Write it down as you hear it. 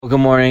Well, good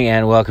morning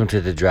and welcome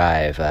to The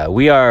Drive.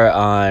 We are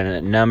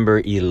on number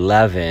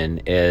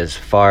 11 as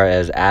far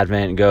as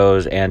Advent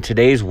goes, and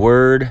today's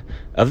word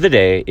of the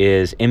day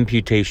is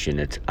imputation.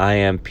 It's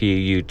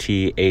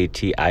Imputation.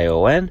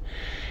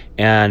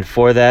 And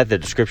for that, the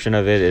description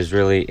of it is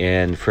really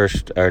in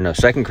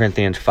 2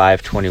 Corinthians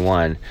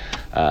 5:21,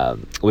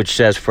 which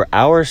says, "For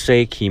our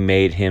sake he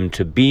made him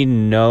to be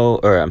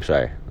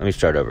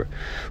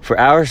For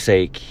our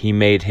sake he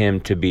made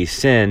him to be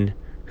sin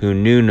who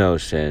knew no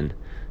sin,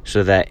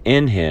 so that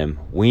in him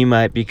we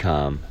might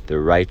become the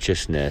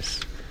righteousness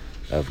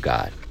of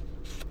God."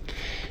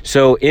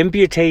 So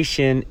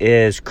imputation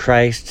is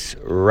Christ's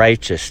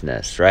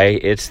righteousness, right?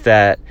 It's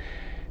that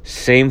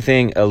same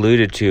thing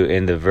alluded to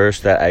in the verse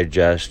that I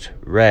just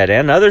read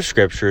and other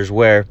scriptures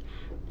where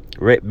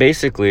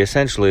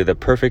essentially the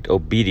perfect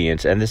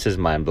obedience, and this is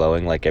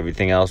mind-blowing like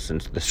everything else in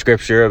the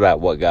scripture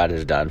about what God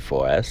has done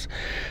for us,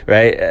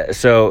 right?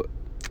 So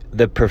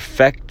the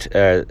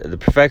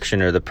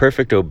perfection or the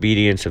perfect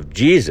obedience of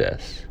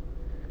Jesus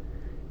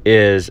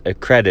is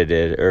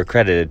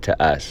accredited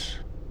to us.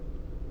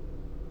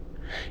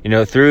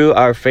 Through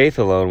our faith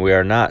alone, we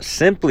are not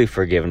simply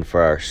forgiven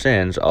for our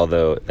sins,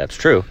 although that's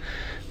true,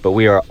 but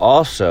we are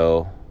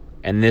also,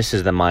 and this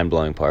is the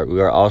mind-blowing part, we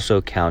are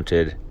also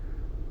counted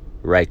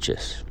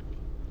righteous.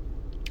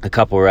 A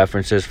couple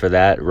references for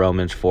that: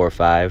 Romans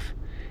 4:5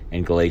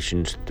 and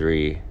Galatians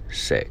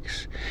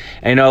 3:6.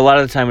 And a lot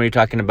of the time when you're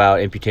talking about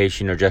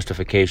imputation or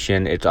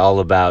justification, it's all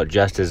about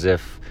just as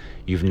if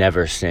you've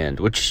never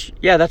sinned, which,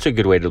 yeah, that's a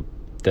good way to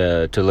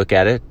look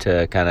at it,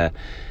 to kind of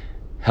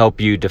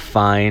help you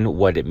define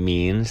what it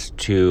means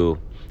to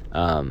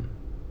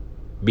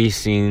be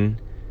seen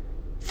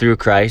through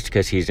Christ,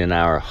 because he's in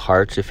our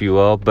hearts, if you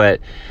will. But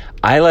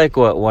I like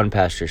what one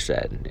pastor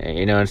said.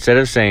 Instead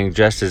of saying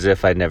just as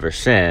if I'd never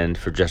sinned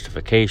for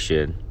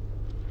justification,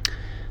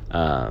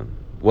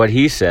 what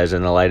he says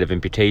in the light of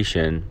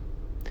imputation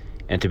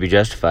and to be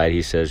justified,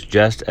 he says,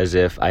 just as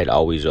if I'd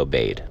always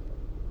obeyed.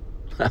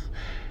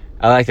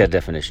 I like that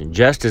definition.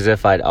 Just as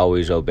if I'd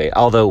always obeyed.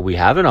 Although we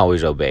haven't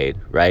always obeyed,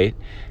 right?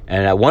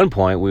 And at one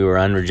point we were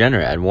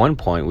unregenerate. At one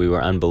point we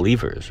were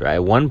unbelievers, right?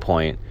 At one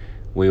point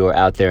we were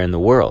out there in the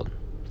world.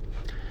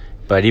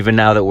 But even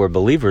now that we're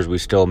believers, we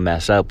still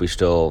mess up. We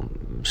still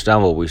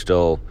stumble. We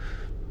still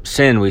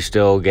sin. We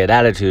still get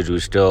attitudes. We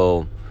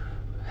still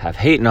have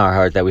hate in our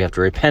heart that we have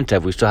to repent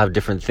of. We still have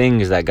different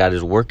things that God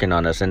is working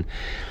on us.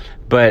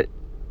 But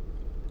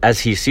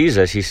as he sees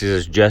us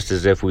just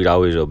as if we'd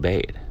always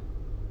obeyed.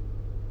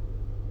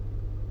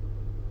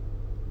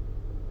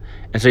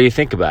 And so you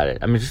think about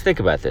it. Just think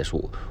about this.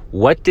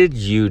 What did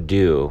you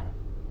do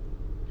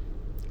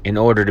in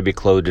order to be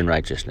clothed in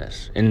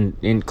righteousness?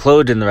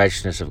 Clothed in the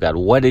righteousness of God,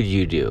 what did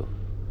you do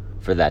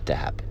for that to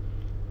happen?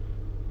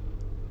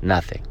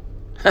 Nothing.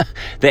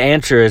 The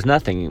answer is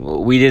nothing.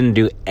 We didn't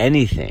do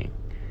anything.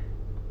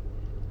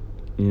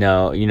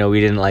 No, we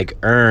didn't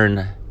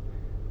earn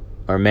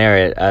or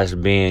merit us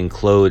being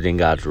clothed in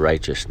God's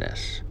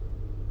righteousness.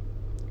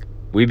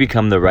 We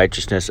become the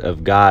righteousness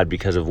of God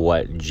because of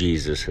what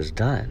Jesus has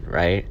done,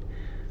 right?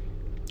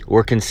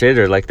 We're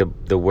considered, like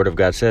the Word of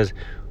God says,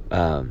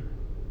 think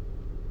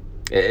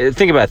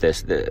about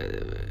this,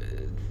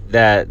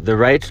 that the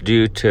rights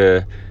due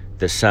to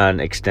the Son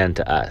extend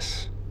to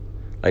us.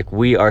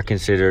 We are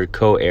considered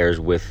co-heirs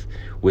with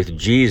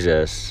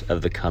Jesus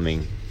of the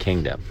coming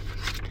kingdom.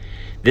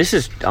 This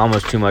is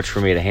almost too much for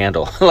me to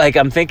handle.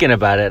 I'm thinking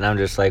about it and I'm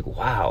just like,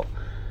 wow,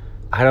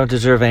 I don't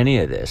deserve any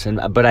of this.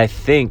 But I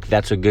think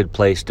that's a good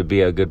place to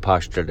be, a good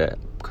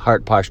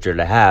heart posture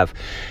to have,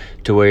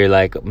 to where you're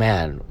like,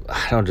 man,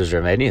 I don't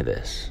deserve any of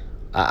this.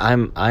 I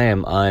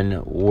am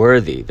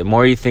unworthy. The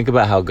more you think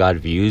about how God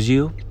views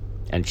you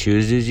and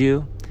chooses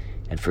you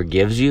and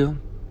forgives you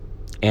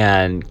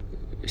and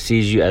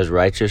sees you as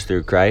righteous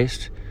through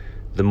Christ,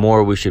 the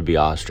more we should be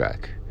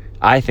awestruck.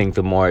 I think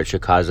the more it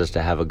should cause us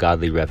to have a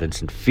godly reverence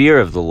and fear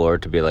of the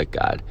Lord, to be like,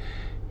 God,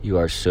 you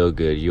are so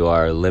good. You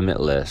are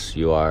limitless.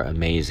 You are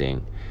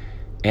amazing.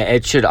 And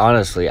it should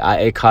honestly,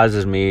 it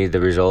causes me, the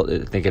result,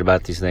 thinking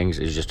about these things,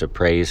 is just to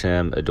praise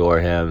him, adore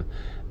him,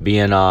 be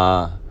in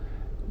awe,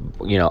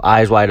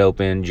 eyes wide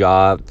open,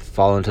 jaw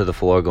falling to the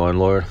floor going,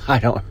 Lord, I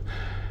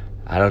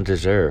don't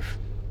deserve.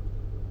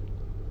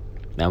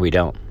 No, we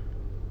don't.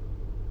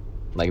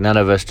 None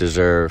of us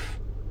deserve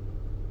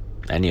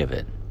any of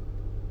it.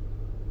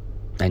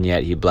 And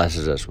yet he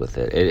blesses us with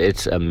it.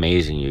 It's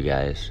amazing, you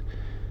guys.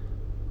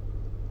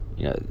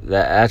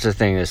 That's the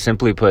thing.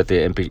 Simply put,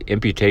 the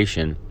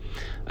imputation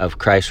of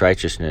Christ's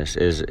righteousness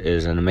is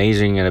an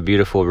amazing and a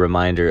beautiful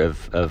reminder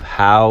of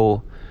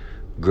how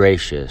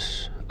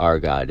gracious our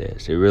God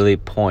is. It really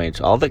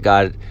points all that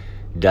God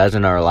does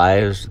in our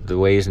lives, the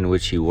ways in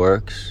which he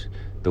works,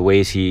 the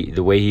way he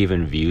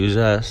even views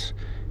us.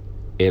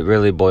 It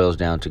really boils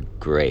down to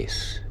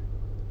grace.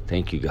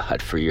 Thank you,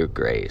 God, for your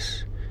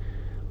grace.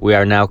 We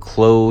are now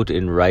clothed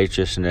in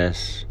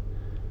righteousness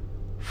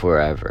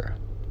forever.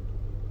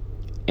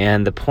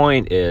 And the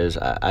point is,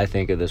 I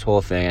think of this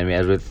whole thing,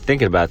 as we're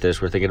thinking about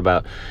this, we're thinking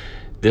about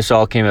this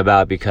all came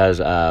about because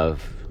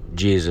of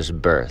Jesus'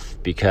 birth,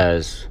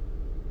 because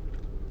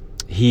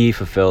he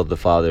fulfilled the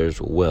Father's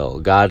will.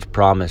 God's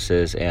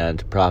promises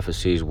and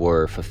prophecies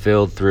were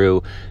fulfilled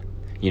through,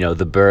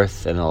 the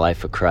birth and the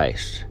life of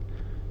Christ.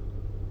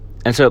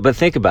 And so, but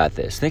think about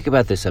this. Think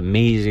about this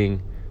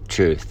amazing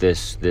truth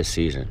this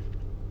season.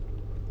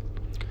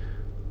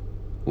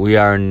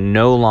 We're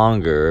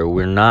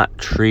not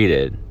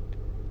treated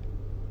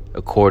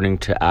according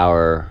to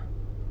our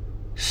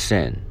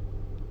sin.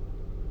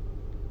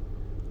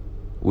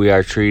 We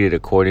are treated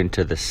according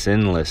to the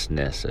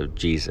sinlessness of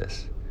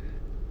Jesus.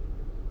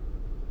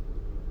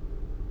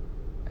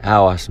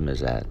 How awesome is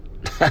that?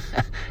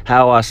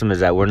 How awesome is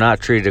that? We're not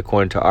treated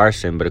according to our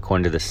sin, but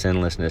according to the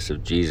sinlessness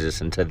of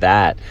Jesus. And to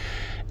that,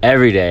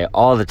 every day,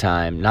 all the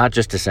time, not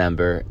just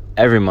December,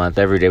 every month,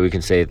 every day, we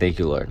can say, thank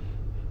you, Lord.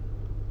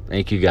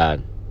 Thank you,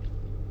 God,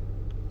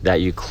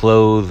 that you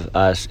clothe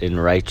us in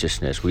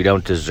righteousness. We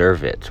don't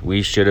deserve it.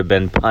 We should have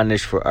been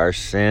punished for our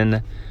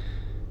sin,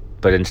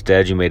 but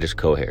instead you made us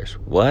co-heirs.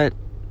 What?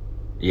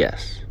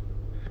 Yes.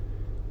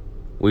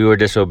 We were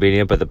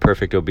disobedient, but the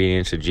perfect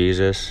obedience of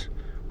Jesus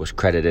was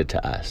credited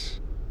to us.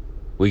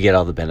 We get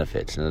all the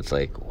benefits, and it's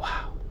like,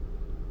 wow.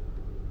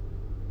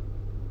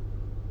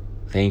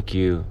 Thank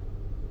you,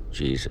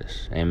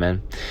 Jesus.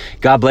 Amen.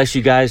 God bless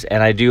you guys,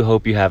 and I do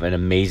hope you have an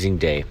amazing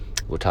day.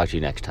 We'll talk to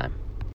you next time.